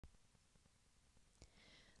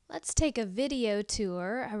Let's take a video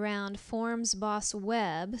tour around Forms Boss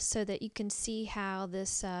Web so that you can see how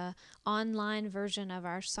this online version of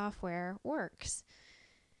our software works.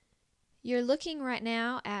 You're looking right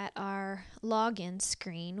now at our login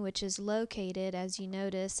screen, which is located, as you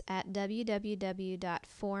notice, at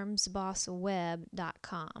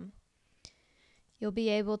www.formsbossweb.com. You'll be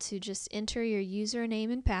able to just enter your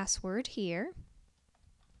username and password here.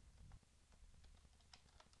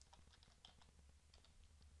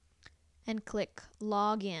 And click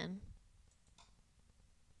Login.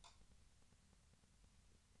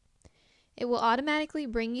 It will automatically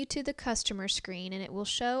bring you to the customer screen, and it will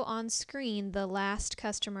show on screen the last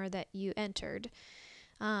customer that you entered.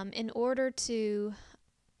 In order to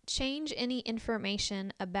change any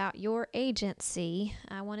information about your agency,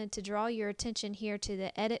 I wanted to draw your attention here to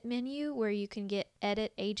the Edit menu where you can get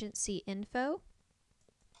Edit Agency Info.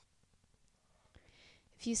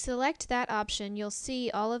 If you select that option, you'll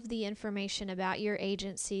see all of the information about your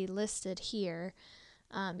agency listed here.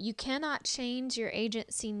 You cannot change your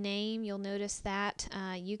agency name. You'll notice that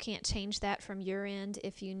you can't change that from your end.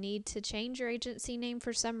 If you need to change your agency name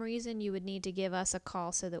for some reason, you would need to give us a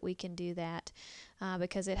call so that we can do that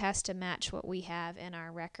because it has to match what we have in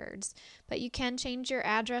our records. But you can change your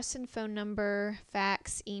address and phone number,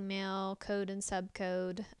 fax, email, code and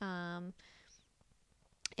subcode,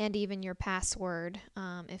 and even your password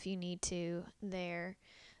if you need to there.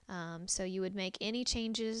 So you would make any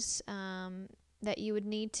changes that you would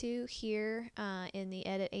need to here in the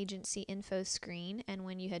Edit Agency Info screen, and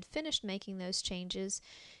when you had finished making those changes,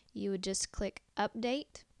 you would just click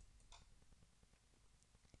Update.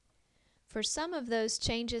 For some of those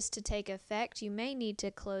changes to take effect, you may need to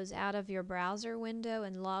close out of your browser window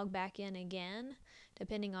and log back in again,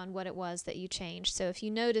 depending on what it was that you changed. So if you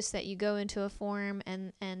notice that you go into a form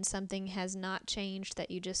and something has not changed that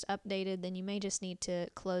you just updated, then you may just need to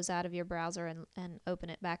close out of your browser and open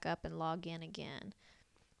it back up and log in again.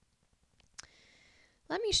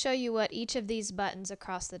 Let me show you what each of these buttons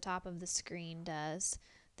across the top of the screen does.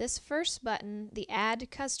 This first button, the Add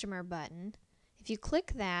Customer button, if you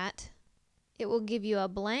click that, it will give you a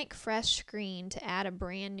blank, fresh screen to add a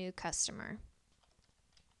brand new customer.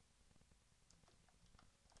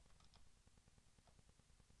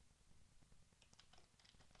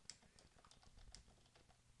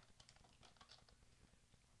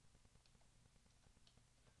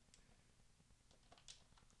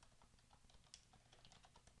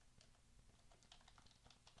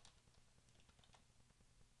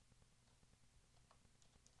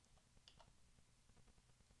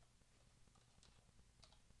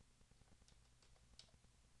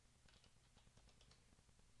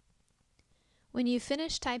 When you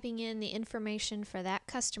finish typing in the information for that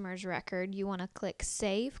customer's record, you want to click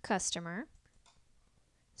Save Customer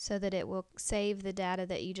so that it will save the data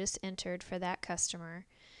that you just entered for that customer.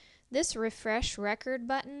 This Refresh Record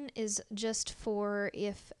button is just for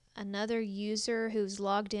if another user who's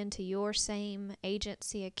logged into your same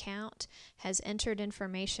agency account has entered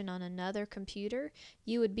information on another computer,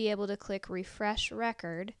 you would be able to click Refresh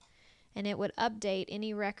Record, and it would update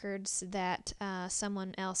any records that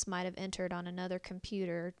someone else might have entered on another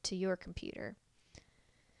computer to your computer.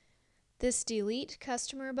 This Delete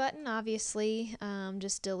Customer button obviously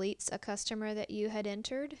just deletes a customer that you had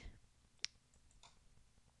entered.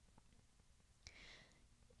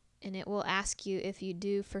 And it will ask you if you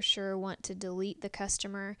do for sure want to delete the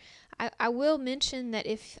customer. I will mention that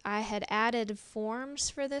if I had added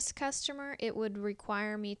forms for this customer, it would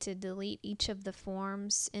require me to delete each of the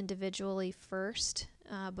forms individually first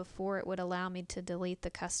before it would allow me to delete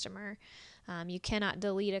the customer. You cannot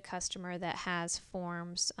delete a customer that has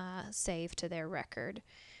forms saved to their record.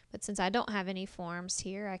 But since I don't have any forms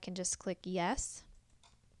here, I can just click Yes.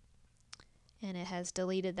 And it has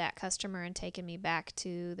deleted that customer and taken me back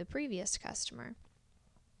to the previous customer.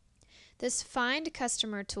 This Find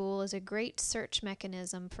Customer tool is a great search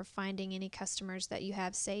mechanism for finding any customers that you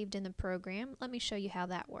have saved in the program. Let me show you how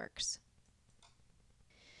that works.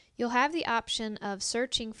 You'll have the option of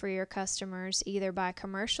searching for your customers either by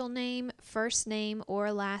commercial name, first name,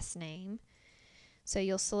 or last name. So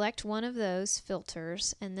you'll select one of those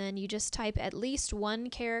filters, and then you just type at least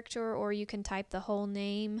one character, or you can type the whole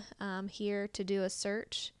name here to do a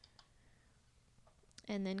search,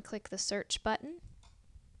 and then click the search button.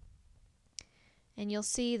 And you'll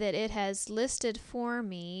see that it has listed for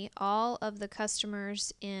me all of the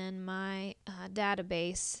customers in my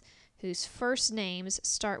database whose first names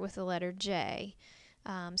start with the letter J.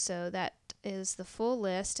 So that is the full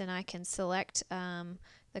list, and I can select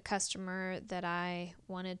the customer that I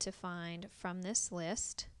wanted to find from this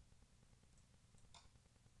list.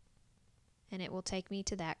 and it will take me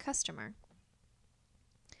to that customer.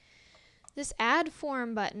 This Add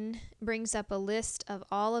Form button brings up a list of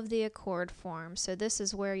all of the ACORD forms, so this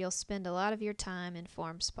is where you'll spend a lot of your time in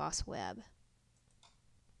FormSPOS Web.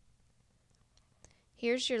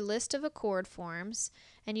 Here's your list of ACORD forms,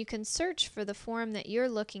 and you can search for the form that you're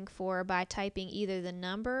looking for by typing either the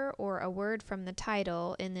number or a word from the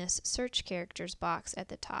title in this search characters box at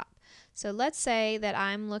the top. So let's say that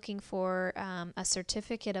I'm looking for a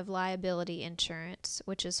certificate of liability insurance,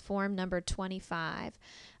 which is form number 25.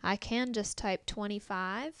 I can just type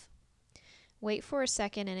 25, wait for a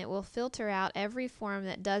second, and it will filter out every form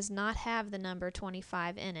that does not have the number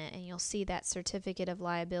 25 in it, and you'll see that certificate of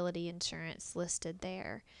liability insurance listed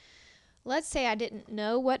there. Let's say I didn't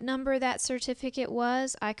know what number that certificate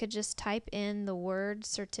was. I could just type in the word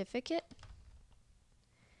certificate,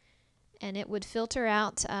 and it would filter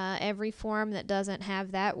out every form that doesn't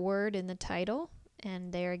have that word in the title,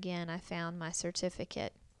 and there again I found my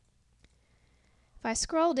certificate. If I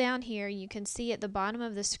scroll down here, you can see at the bottom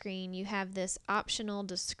of the screen you have this optional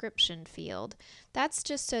description field. That's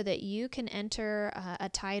just so that you can enter a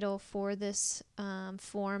title for this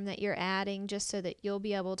form that you're adding, just so that you'll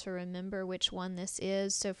be able to remember which one this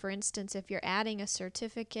is. So for instance, if you're adding a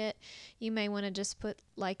certificate, you may want to just put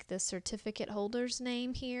like the certificate holder's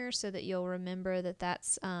name here so that you'll remember that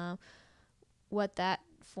that's what that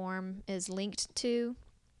form is linked to.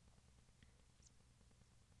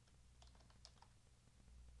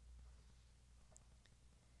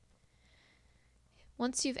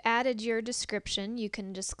 Once you've added your description, you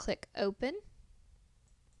can just click Open,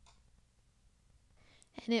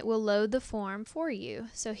 and it will load the form for you.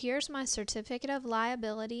 So here's my certificate of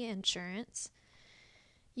liability insurance.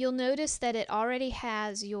 You'll notice that it already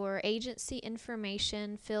has your agency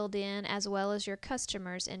information filled in, as well as your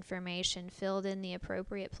customer's information filled in the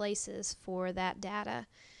appropriate places for that data.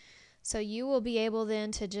 So you will be able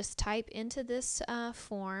then to just type into this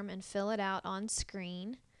form and fill it out on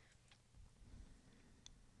screen.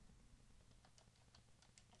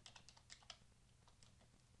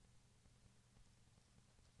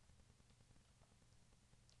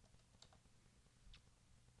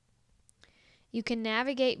 You can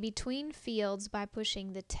navigate between fields by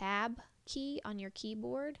pushing the Tab key on your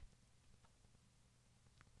keyboard.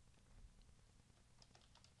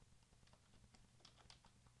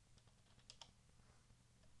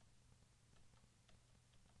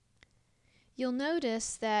 You'll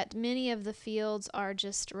notice that many of the fields are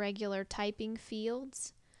just regular typing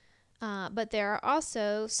fields. But there are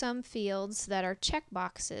also some fields that are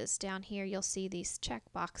checkboxes. Down here you'll see these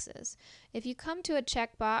checkboxes. If you come to a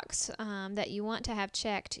checkbox that you want to have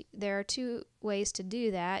checked, there are two ways to do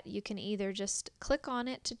that. You can either just click on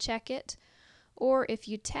it to check it, or if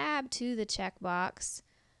you tab to the checkbox,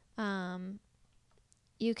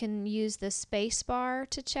 you can use the space bar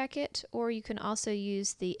to check it, or you can also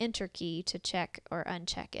use the Enter key to check or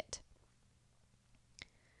uncheck it.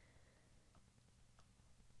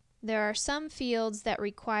 There are some fields that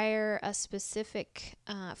require a specific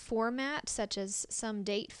format, such as some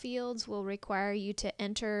date fields will require you to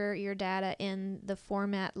enter your data in the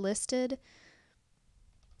format listed.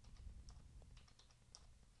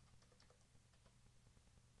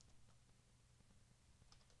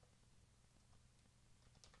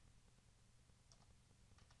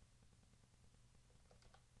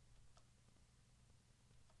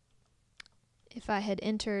 If I had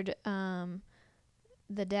entered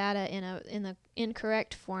the data in the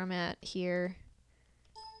incorrect format here,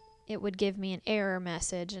 it would give me an error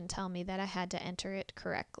message and tell me that I had to enter it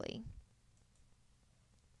correctly.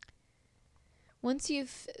 Once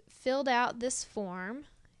you've filled out this form,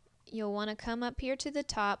 you'll want to come up here to the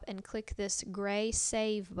top and click this gray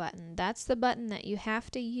Save button. That's the button that you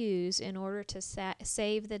have to use in order to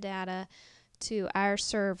save the data to our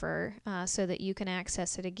server so that you can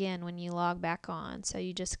access it again when you log back on. So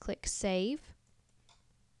you just click Save,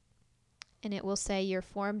 and it will say your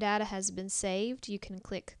form data has been saved. You can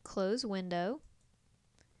click Close Window,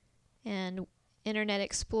 and Internet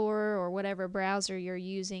Explorer or whatever browser you're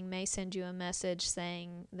using may send you a message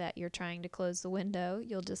saying that you're trying to close the window.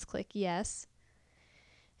 You'll just click Yes,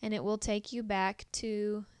 and it will take you back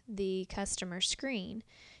to the customer screen.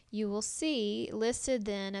 You will see listed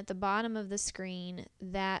then at the bottom of the screen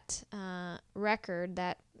that record,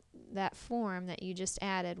 that form that you just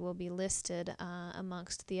added will be listed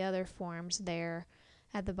amongst the other forms there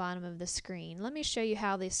at the bottom of the screen. Let me show you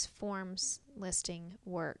how this forms listing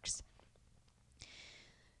works.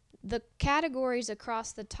 The categories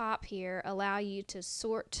across the top here allow you to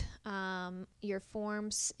sort your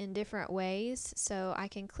forms in different ways. So I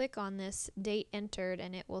can click on this date entered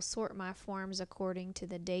and it will sort my forms according to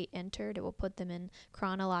the date entered. It will put them in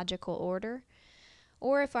chronological order.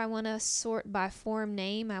 Or if I want to sort by form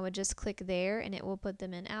name, I would just click there and it will put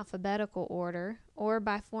them in alphabetical order. Or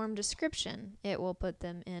by form description, it will put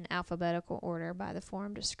them in alphabetical order by the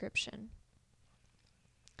form description.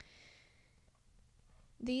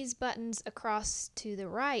 These buttons across to the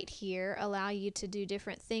right here allow you to do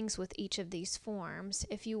different things with each of these forms.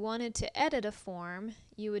 If you wanted to edit a form,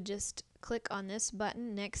 you would just click on this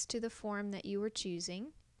button next to the form that you were choosing,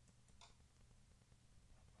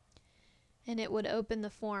 and it would open the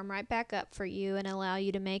form right back up for you and allow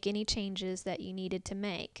you to make any changes that you needed to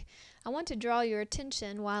make. I want to draw your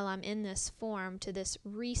attention while I'm in this form to this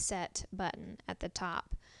reset button at the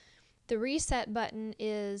top. The reset button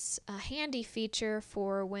is a handy feature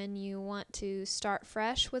for when you want to start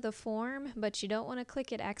fresh with a form, but you don't want to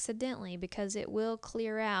click it accidentally because it will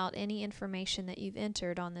clear out any information that you've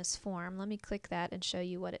entered on this form. Let me click that and show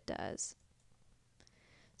you what it does.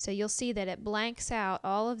 So you'll see that it blanks out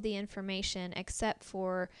all of the information except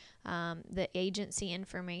for the agency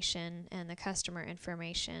information and the customer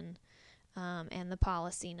information and the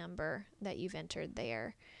policy number that you've entered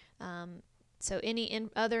there. So any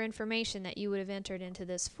other information that you would have entered into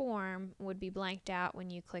this form would be blanked out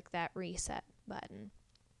when you click that reset button.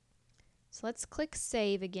 So let's click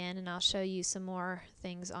save again and I'll show you some more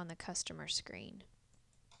things on the customer screen.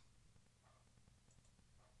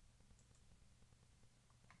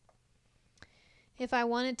 If I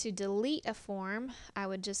wanted to delete a form, I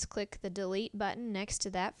would just click the delete button next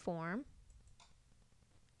to that form.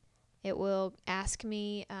 It will ask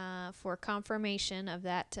me for confirmation of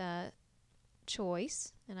that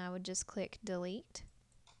choice, and I would just click delete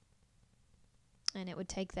and it would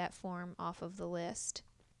take that form off of the list.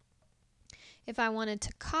 If I wanted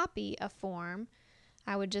to copy a form,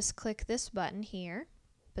 I would just click this button here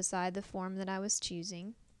beside the form that I was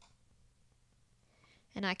choosing,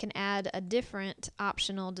 and I can add a different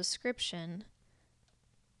optional description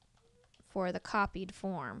for the copied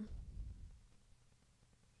form.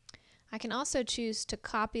 I can also choose to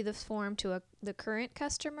copy the form to the current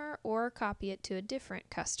customer or copy it to a different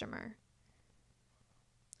customer.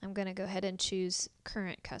 I'm going to go ahead and choose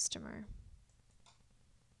current customer.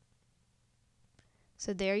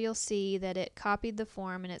 So there you'll see that it copied the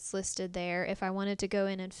form and it's listed there. If I wanted to go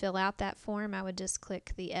in and fill out that form, I would just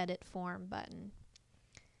click the edit form button.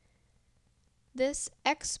 This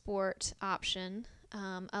export option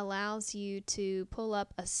allows you to pull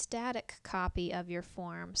up a static copy of your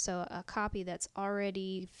form, so a copy that's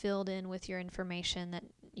already filled in with your information that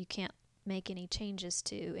you can't make any changes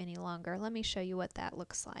to any longer. Let me show you what that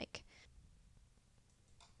looks like.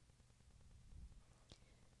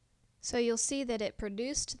 So you'll see that it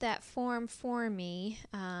produced that form for me,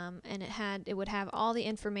 and it would have all the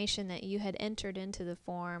information that you had entered into the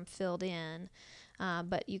form filled in,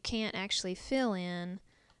 but you can't actually fill in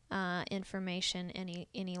information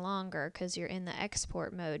any longer because you're in the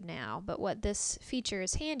export mode now. But what this feature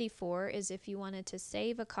is handy for is if you wanted to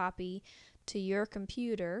save a copy to your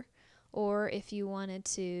computer, or if you wanted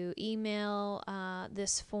to email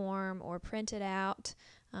this form or print it out,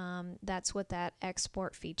 that's what that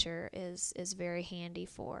export feature is very handy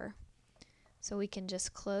for. So we can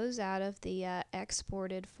just close out of the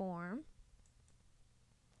exported form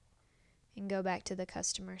and go back to the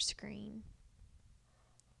customer screen.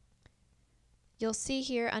 You'll see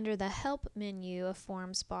here under the Help menu of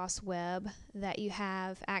Forms Boss Web that you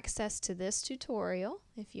have access to this tutorial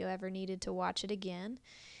if you ever needed to watch it again.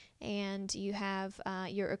 And you have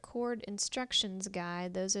your ACORD instructions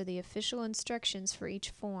guide. Those are the official instructions for each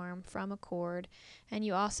form from ACORD. And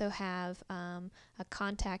you also have a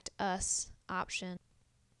Contact Us option.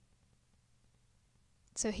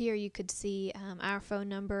 So here you could see our phone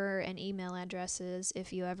number and email addresses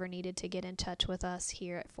if you ever needed to get in touch with us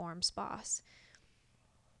here at Forms Boss.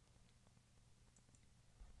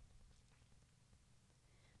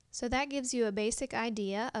 So that gives you a basic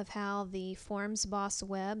idea of how the Forms Boss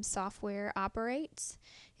Web software operates.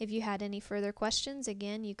 If you had any further questions,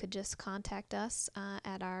 again, you could just contact us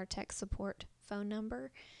at our tech support phone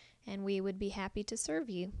number, and we would be happy to serve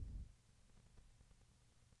you.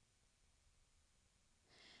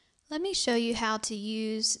 Let me show you how to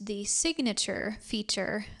use the signature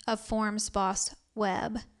feature of Forms Boss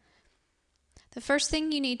Web. The first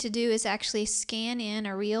thing you need to do is actually scan in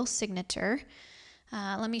a real signature.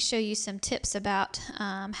 Let me show you some tips about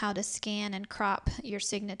how to scan and crop your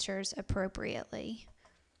signatures appropriately.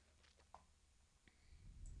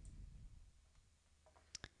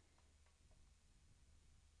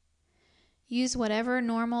 Use whatever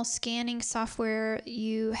normal scanning software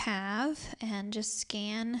you have and just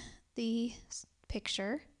scan the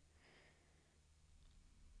picture.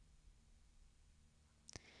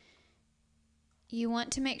 You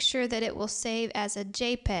want to make sure that it will save as a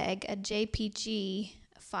JPEG, a JPG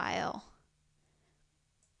file.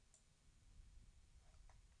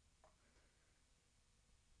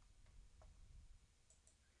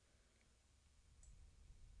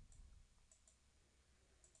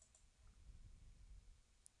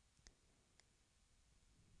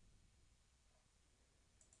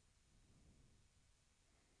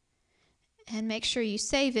 And make sure you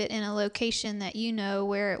save it in a location that you know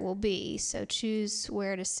where it will be. So choose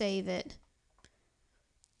where to save it.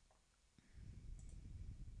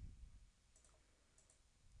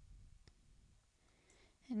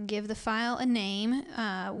 And give the file a name.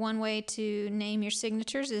 One way to name your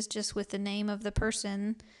signatures is just with the name of the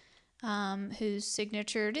person whose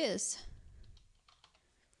signature it is.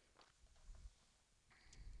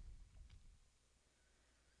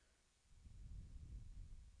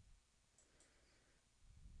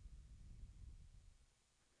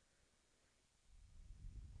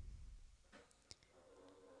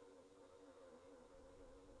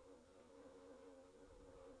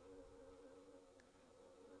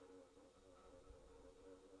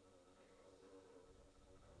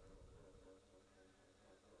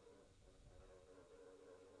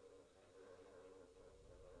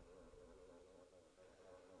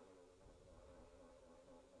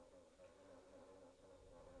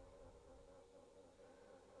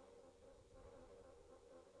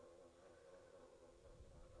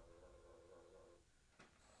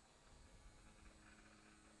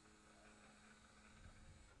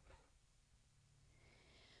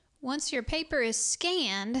 Once your paper is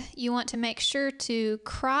scanned, you want to make sure to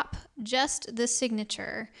crop just the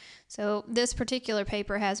signature. So this particular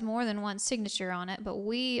paper has more than one signature on it, but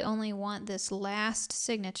we only want this last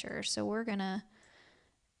signature. So we're going to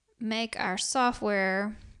make our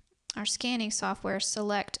software, our scanning software,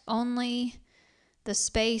 select only the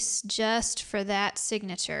space just for that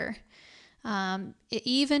signature.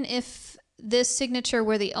 Even if this signature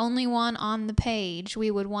were the only one on the page, we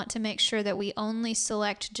would want to make sure that we only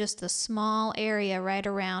select just the small area right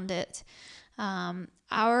around it.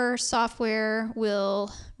 Our software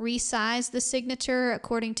will resize the signature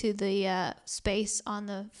according to the space on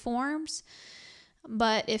the forms.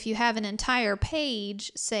 But if you have an entire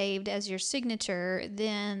page saved as your signature,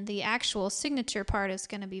 then the actual signature part is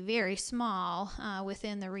going to be very small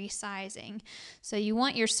within the resizing. So you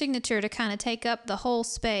want your signature to kind of take up the whole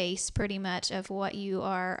space pretty much of what you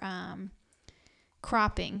are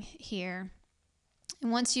cropping here.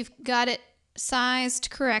 And once you've got it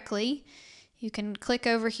sized correctly, you can click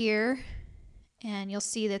over here and you'll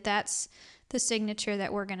see that that's the signature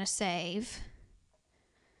that we're going to save.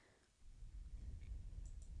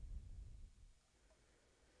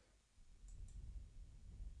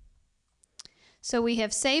 So we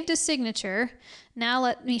have saved a signature. Now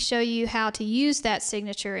let me show you how to use that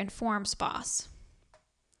signature in Forms Boss.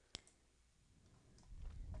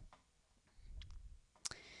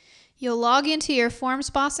 You'll log into your Forms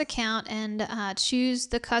Boss account and choose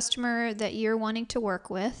the customer that you're wanting to work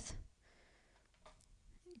with.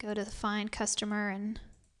 Go to the Find Customer and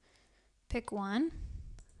pick one.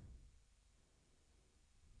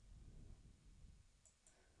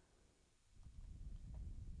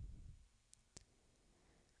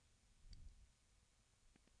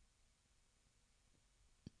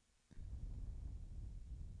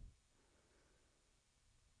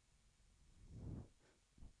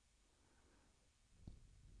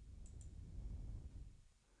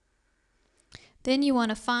 Then you want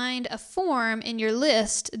to find a form in your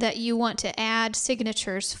list that you want to add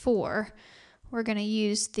signatures for. We're going to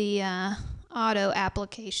use the auto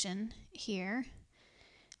application here.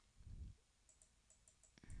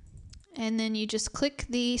 And then you just click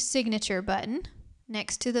the signature button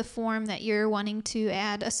next to the form that you're wanting to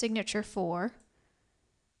add a signature for.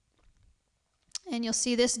 And you'll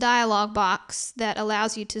see this dialog box that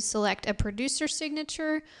allows you to select a producer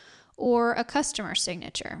signature or a customer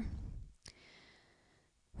signature.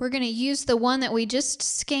 We're going to use the one that we just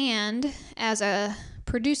scanned as a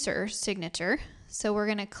producer signature. So we're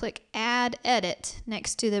going to click Add Edit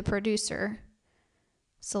next to the producer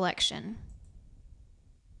selection.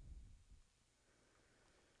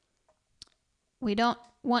 We don't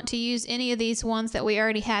want to use any of these ones that we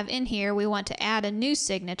already have in here. We want to add a new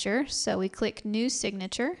signature. So we click New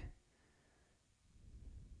Signature.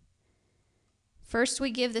 First, we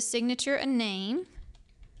give the signature a name.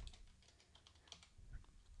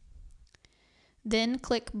 Then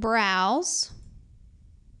click Browse.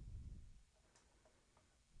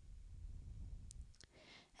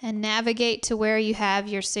 and navigate to where you have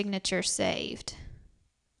your signature saved.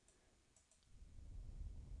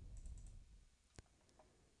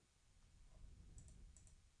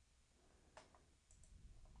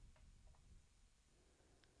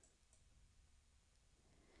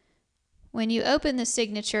 When you open the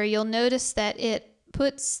signature, you'll notice that it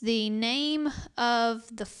puts the name of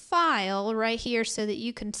the file right here so that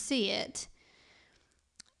you can see it.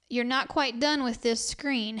 You're not quite done with this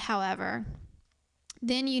screen, however.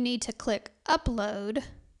 Then you need to click Upload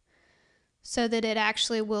so that it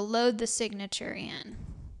actually will load the signature in.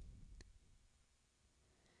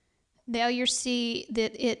 Now you'll see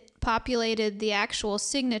that it populated the actual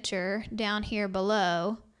signature down here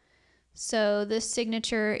below. So this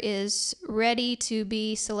signature is ready to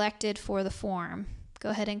be selected for the form. Go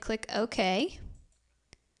ahead and click OK.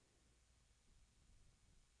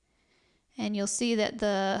 And you'll see that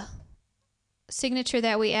the signature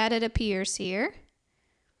that we added appears here.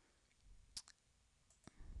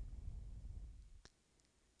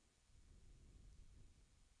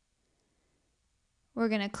 We're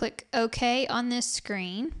going to click OK on this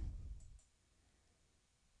screen.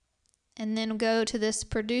 And then go to this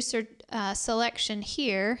producer selection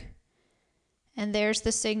here, and there's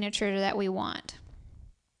the signature that we want.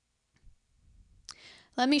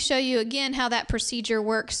 Let me show you again how that procedure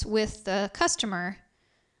works with the customer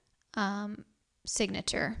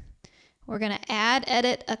signature. We're going to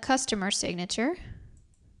edit a customer signature.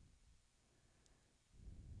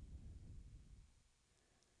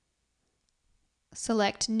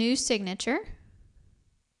 Select New Signature.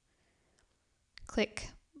 Click,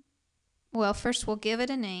 well, first we'll give it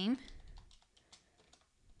a name.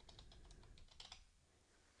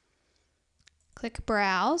 Click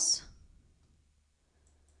Browse.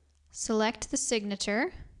 Select the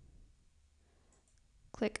signature.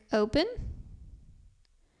 Click Open.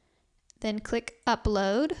 Then click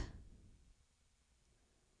Upload.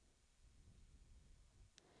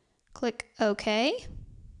 Click OK.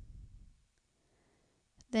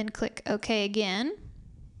 Then click OK again.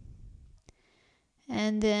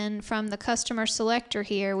 And then from the customer selector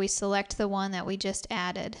here, we select the one that we just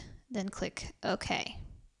added. Then click OK.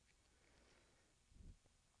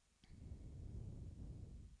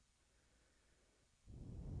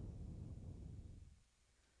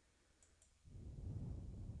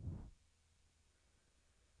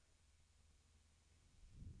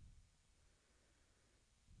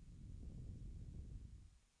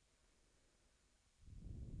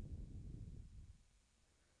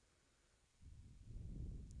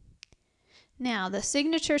 Now, the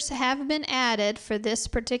signatures have been added for this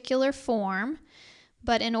particular form,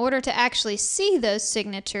 but in order to actually see those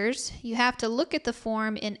signatures, you have to look at the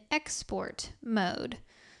form in export mode.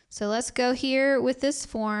 So let's go here with this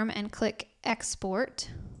form and click Export.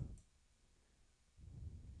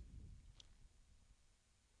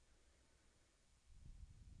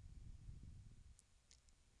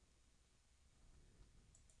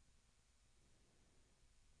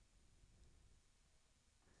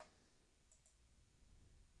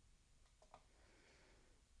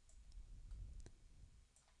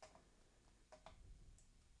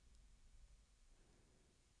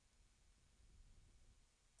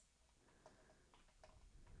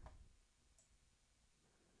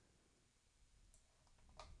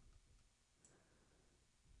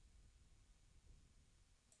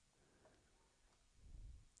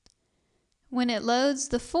 When it loads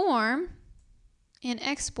the form in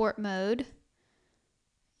export mode,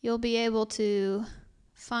 you'll be able to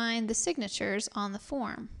find the signatures on the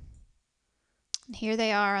form. And here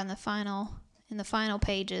they are on in the final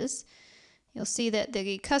pages. You'll see that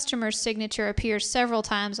the customer's signature appears several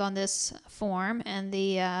times on this form, and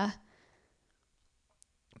the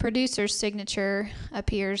producer's signature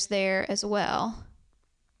appears there as well.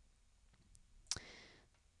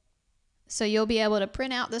 So you'll be able to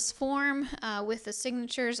print out this form with the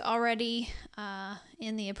signatures already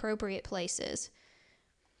in the appropriate places.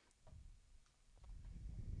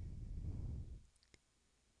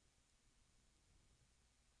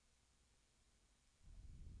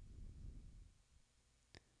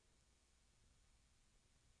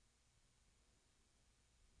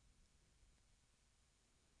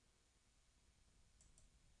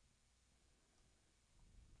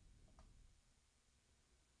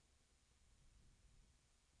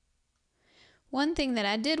 One thing that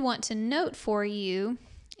I did want to note for you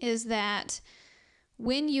is that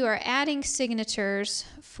when you are adding signatures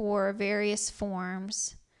for various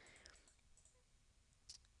forms,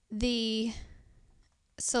 the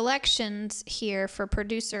selections here for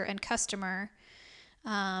producer and customer,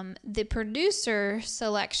 the producer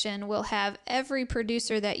selection will have every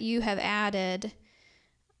producer that you have added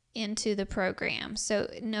into the program. So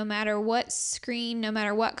no matter what screen, no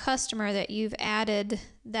matter what customer that you've added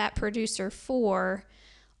that producer for,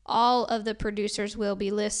 all of the producers will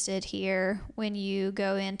be listed here when you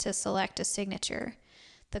go in to select a signature.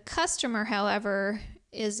 The customer, however,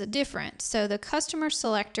 is different. So the customer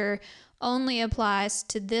selector only applies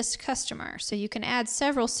to this customer. So you can add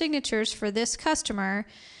several signatures for this customer,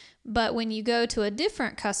 but when you go to a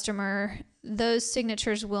different customer, those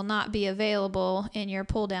signatures will not be available in your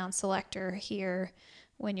pull-down selector here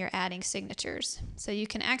when you're adding signatures. So you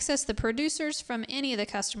can access the producers from any of the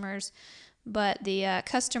customers, but the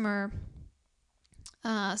customer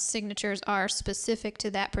signatures are specific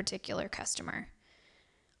to that particular customer.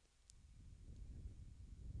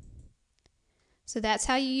 So that's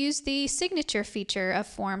how you use the signature feature of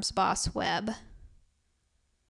Forms Boss Web.